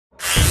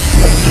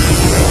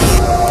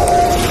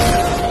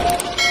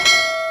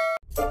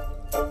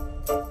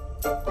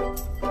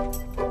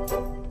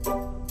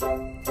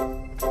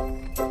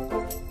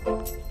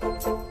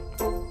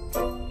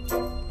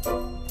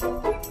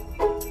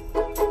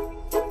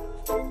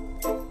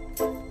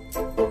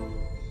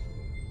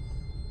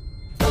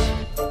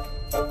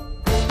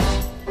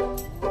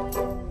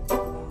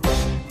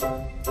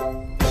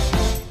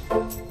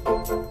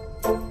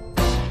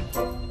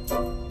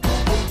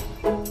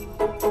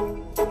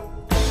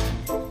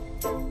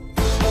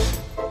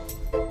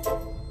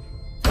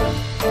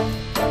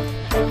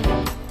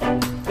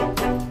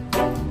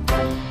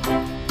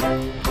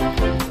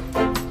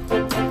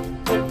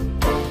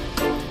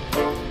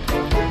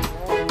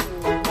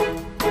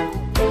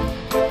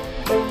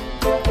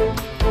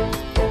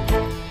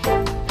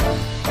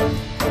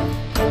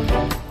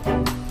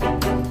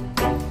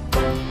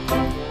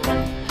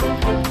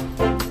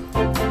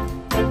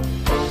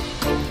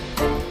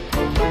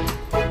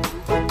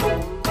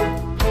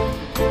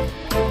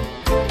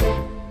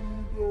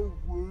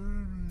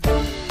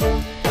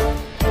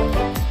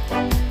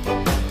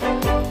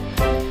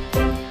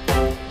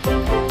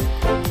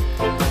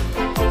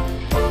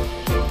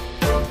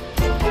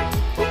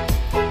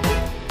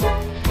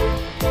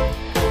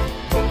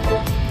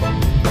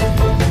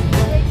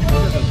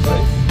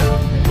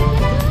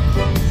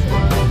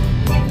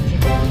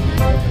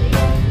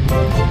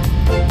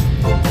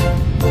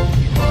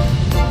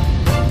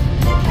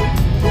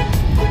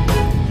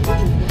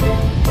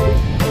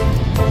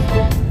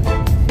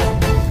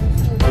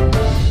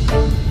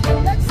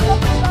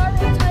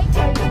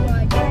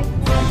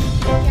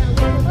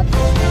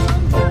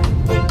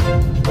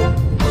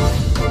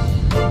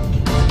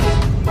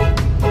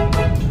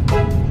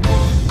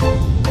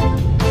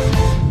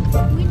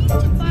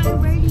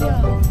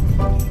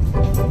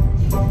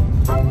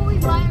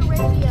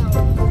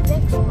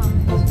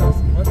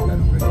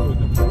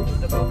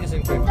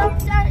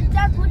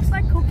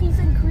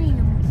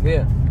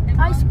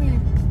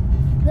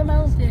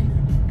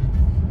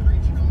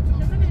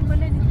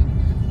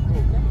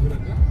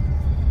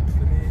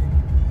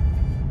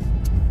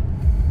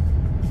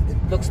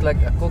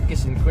looks like a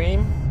cookies and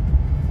cream.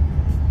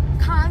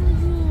 Come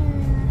here.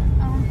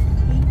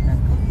 Eat the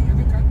cookies and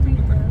cream.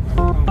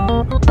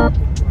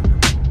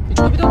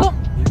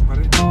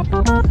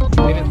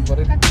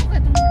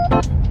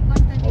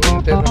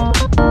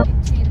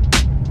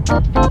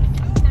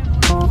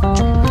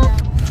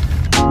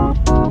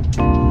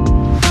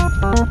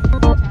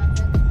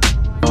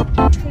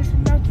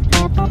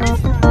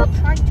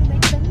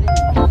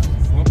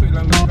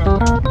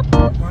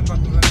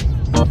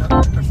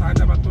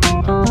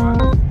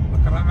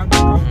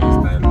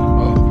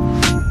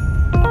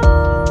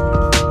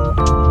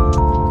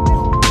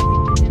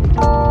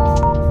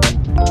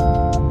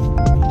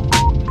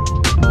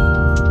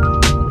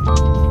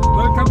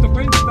 Welcome to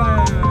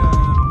Queenstown.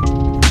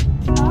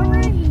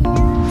 Already here.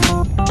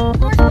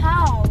 Where's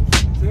Paul?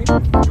 See?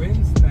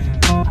 Queenstown.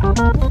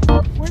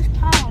 Where's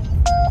Paul?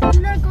 Do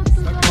not go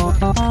to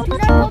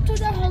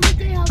the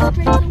holiday house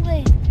straight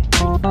away.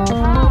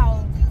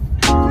 How?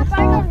 You're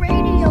buying a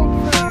radio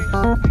first.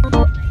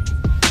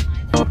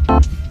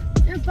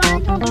 You're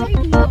buying a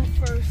radio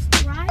first,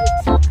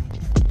 right?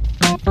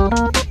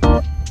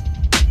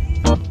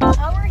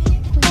 Now we're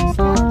here,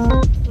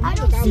 Queenstown. I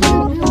don't see the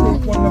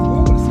building.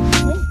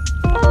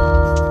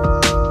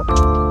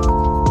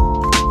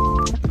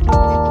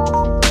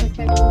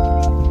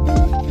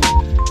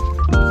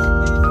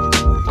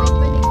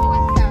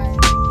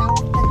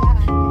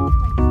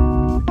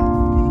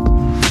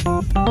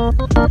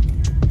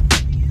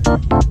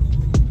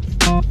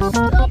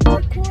 Stop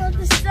record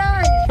the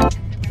sun.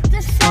 The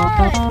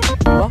sun.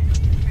 What?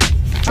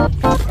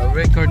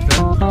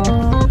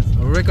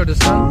 A record the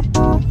sun.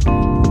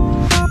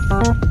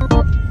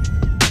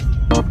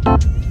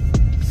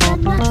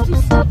 Send next to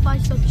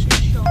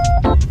self-isolation.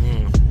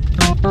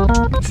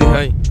 Say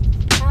hi.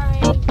 Hi.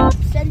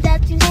 Send that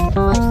to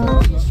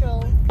self-isolation.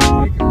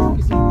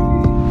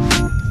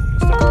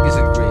 It's the cookies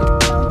and cream.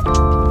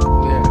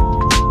 Yeah.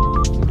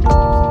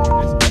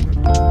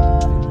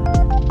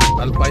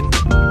 Alpine.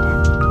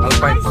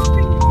 Ice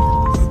cream.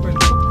 Alpine.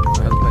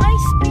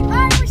 Ice cream. I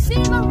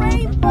receive a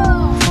rainbow.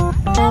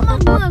 Mama,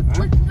 look.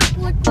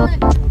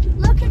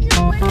 Look in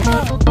your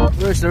window.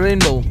 Where's the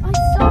rainbow? I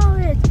saw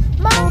it.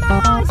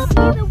 Mama, I see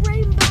the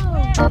rainbow.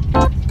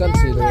 Can't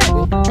see the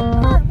rainbow.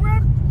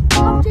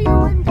 Up to your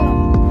window.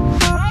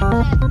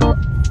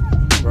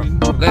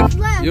 Left.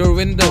 Left. Your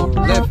window.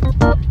 Left.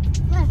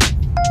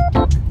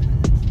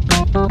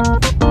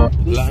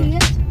 You see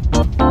it?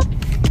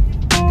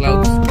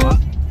 Clouds.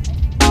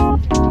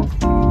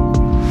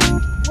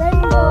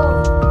 Rainbow.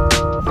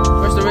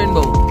 Where's the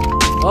rainbow?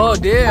 Oh,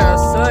 there. I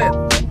saw it.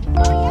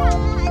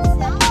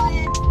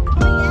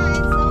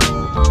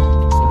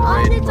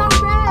 On it's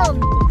around.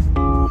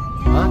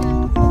 Huh?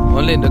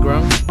 Only in the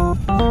ground?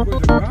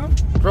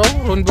 Bro,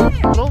 rainbow.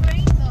 Bro.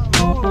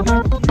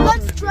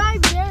 Let's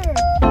drive there.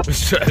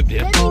 Let's drive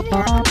there. Maybe they have a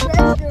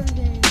restaurant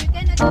there. You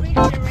cannot reach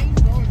the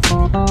rainbow.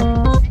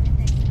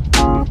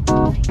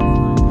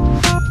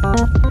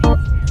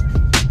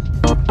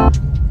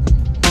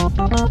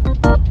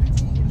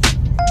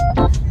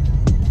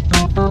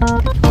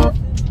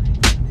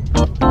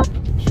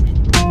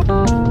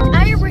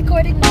 Are you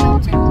recording now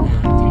too?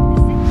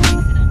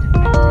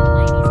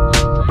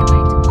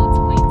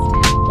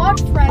 What,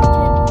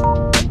 Franklin?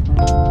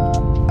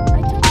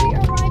 I thought we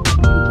arrived in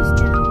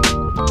Queenstown.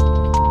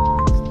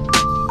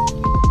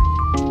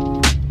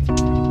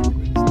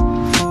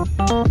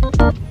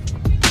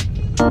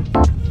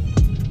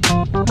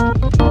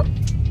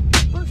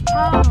 Where's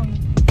Tom?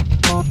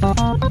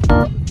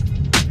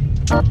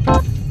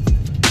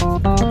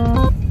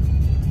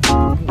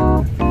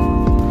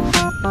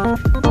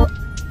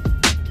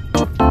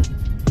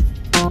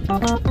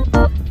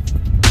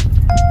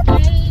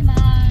 Hey,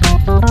 Mom.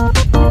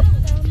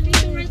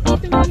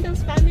 Tito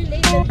Randall's family,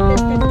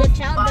 the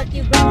child that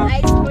you brought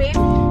ice cream,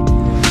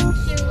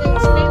 she will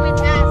stay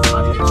with us.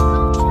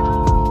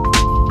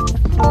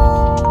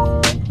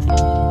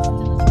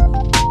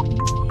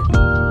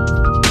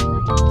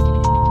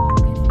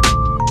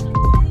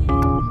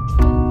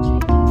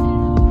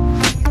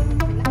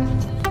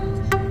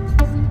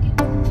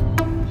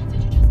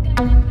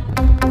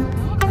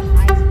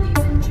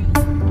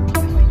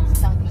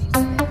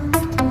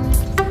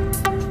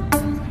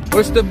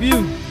 Where's the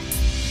view?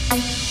 I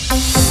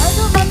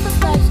don't know if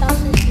that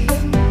house is here.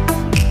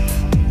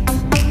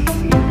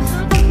 Is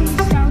that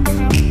Queenstown town?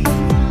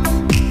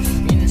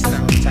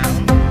 Queenstown town.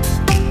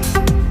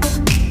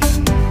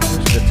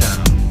 Where's the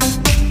town?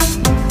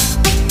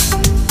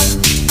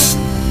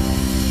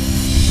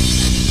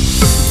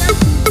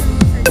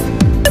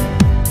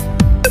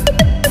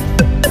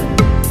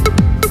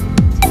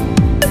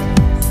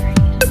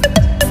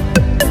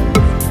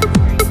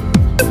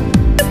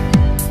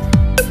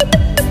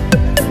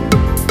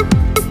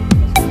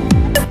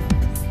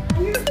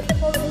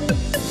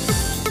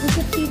 We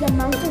could see the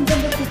mountains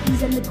and the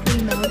cookies and the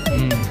cream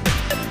mountain.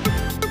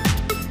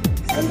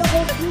 And the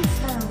whole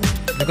Queenstown.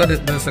 Look at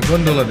it. There's a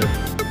gondola there.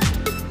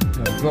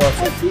 Yeah, go I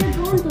outside. see a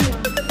gondola.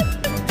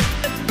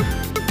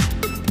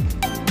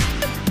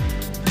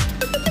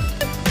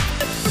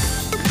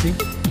 See?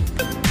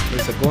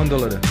 There's a gondola.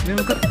 gondola there. Yeah,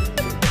 look at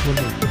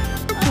gondola.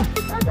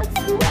 That's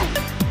correct.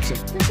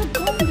 There's a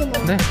gondola.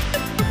 There.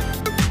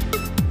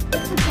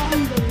 There's a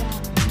gondola.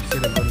 You see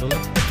the gondola?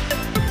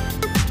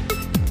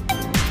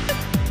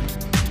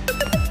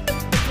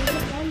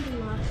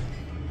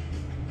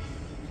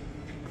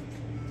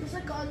 There's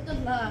a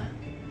gondola.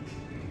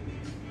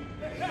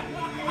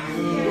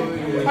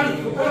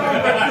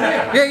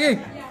 Yeah, yeah.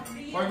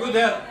 For good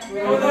health.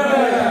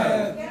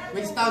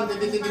 Queenstown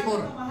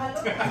 2024.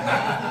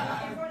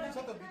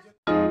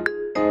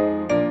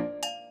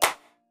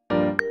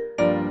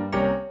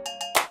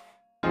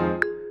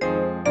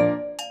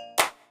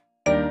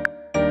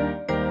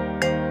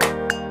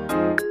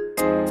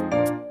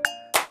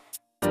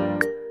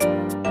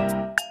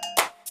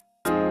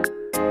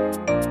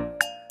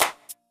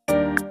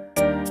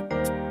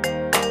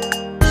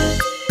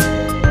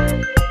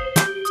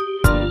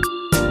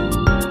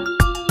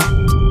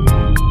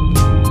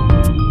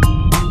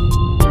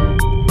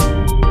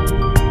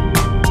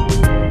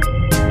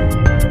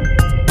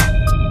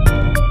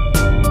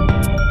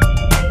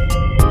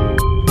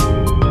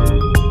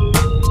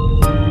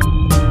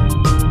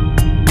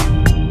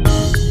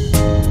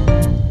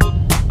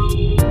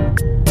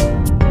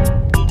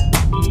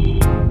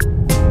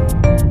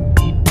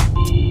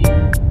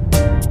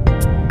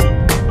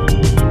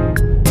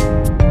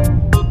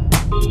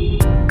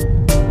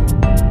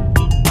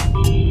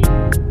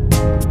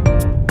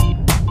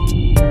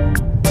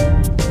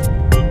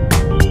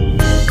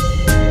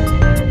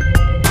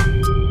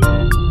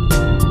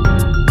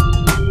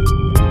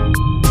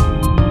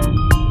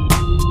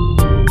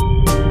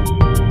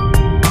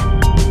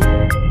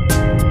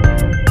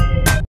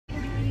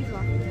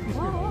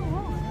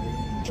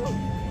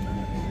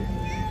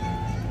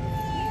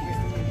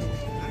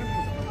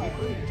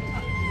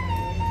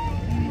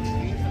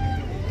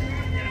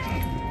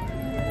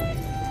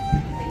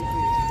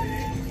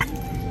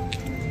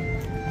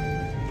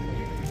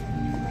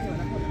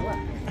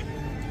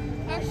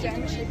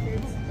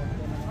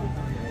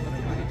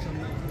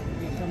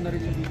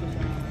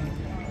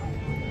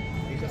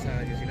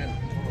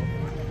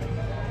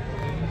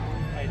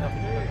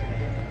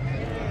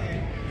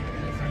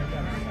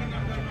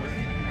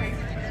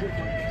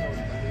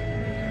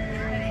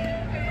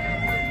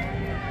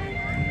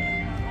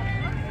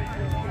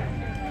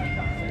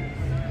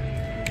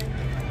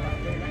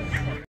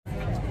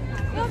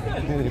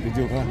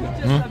 Video ka.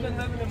 Hmm?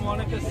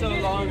 Monica's so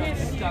long, I'm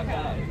stuck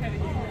up. I'm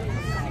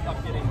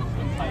getting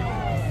tight.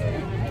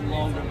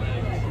 Longer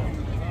legs.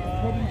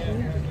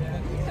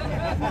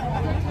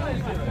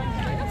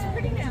 That's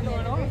pretty now.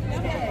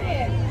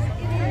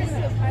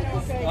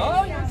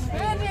 Oh, you're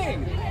expanding!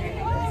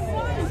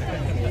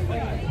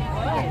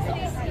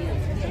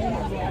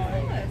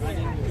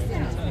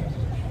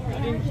 I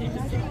didn't keep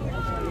it.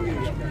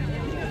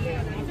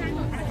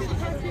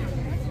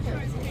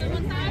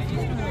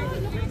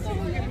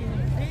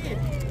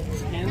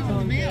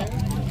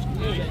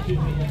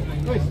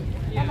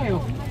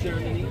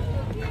 Germany.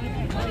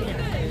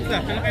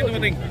 Kailan kayo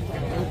dumating?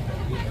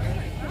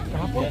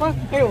 Kahapon pa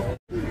kayo.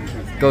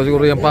 Ikaw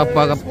siguro yung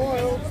papa.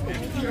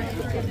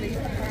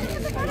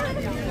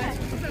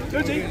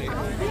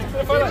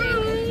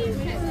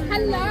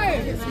 Hello.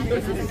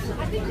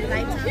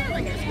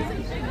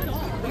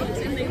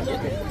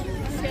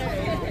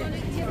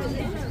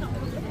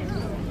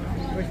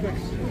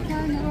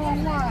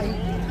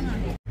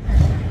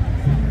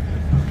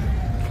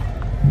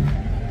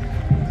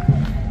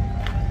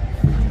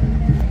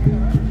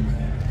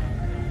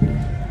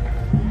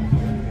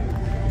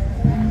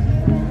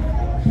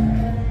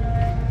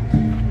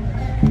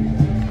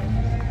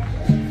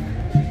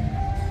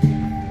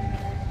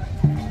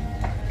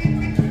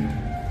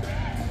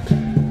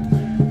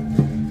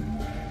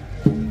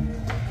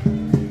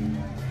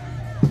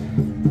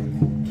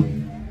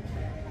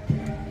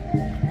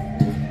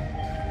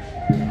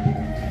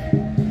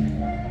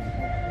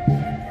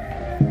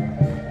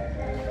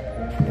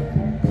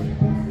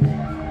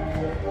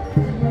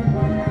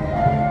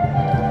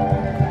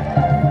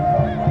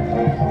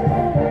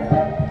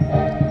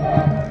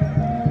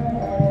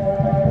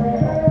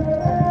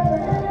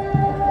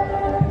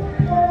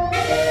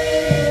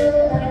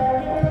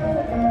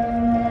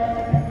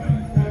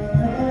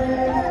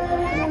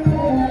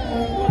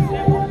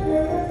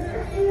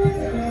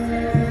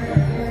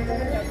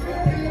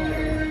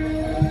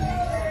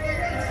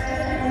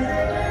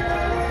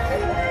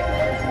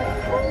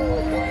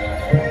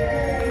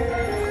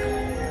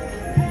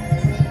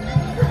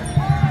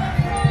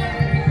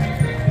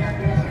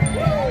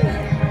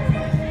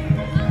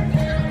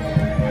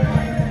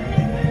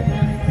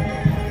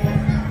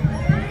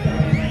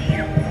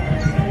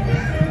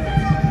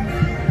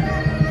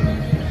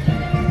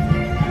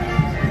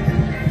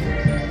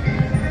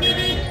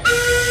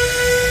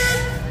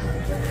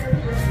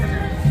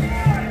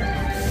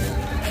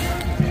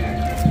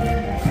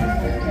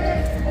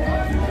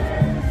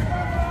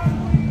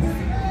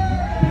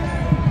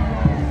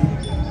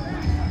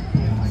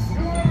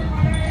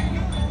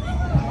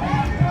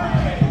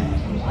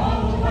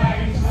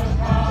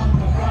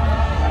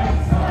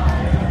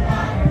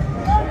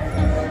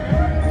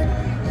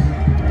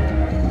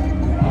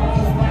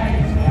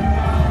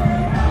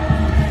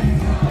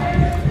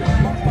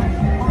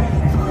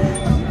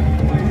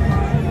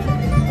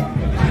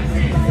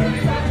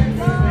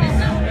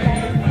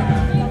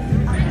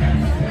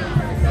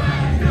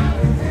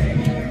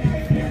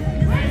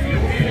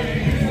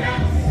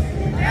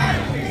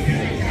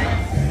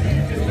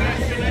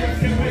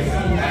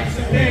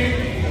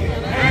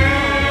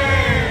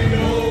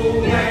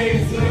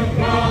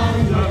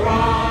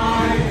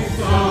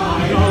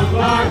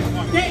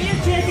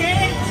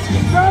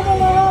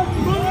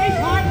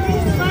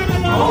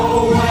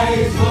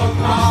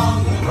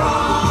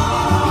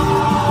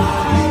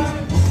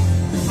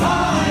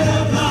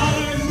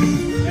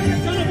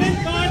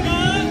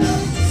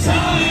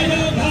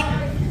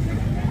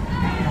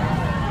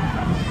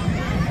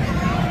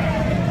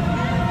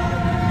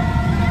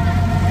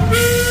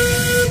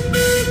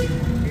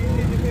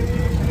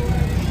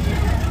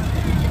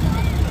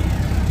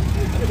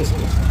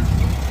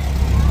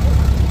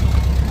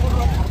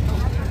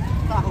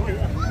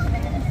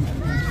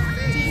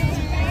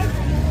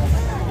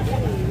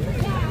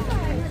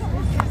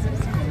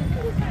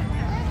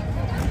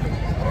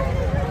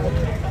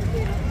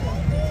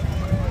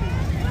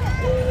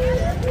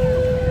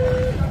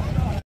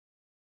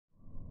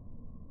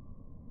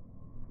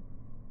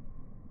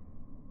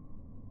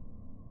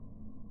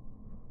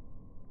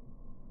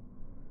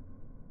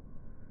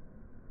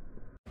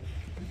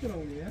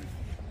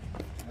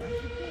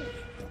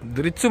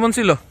 Diretso man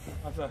sila.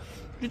 Asa?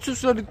 Diretso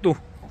sila dito.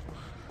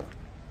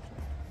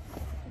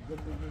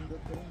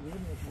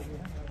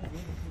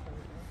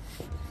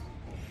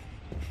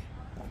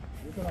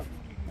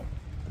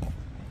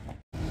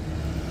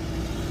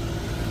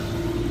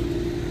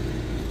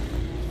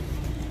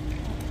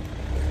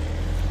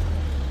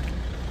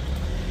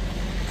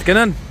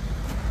 Kanan.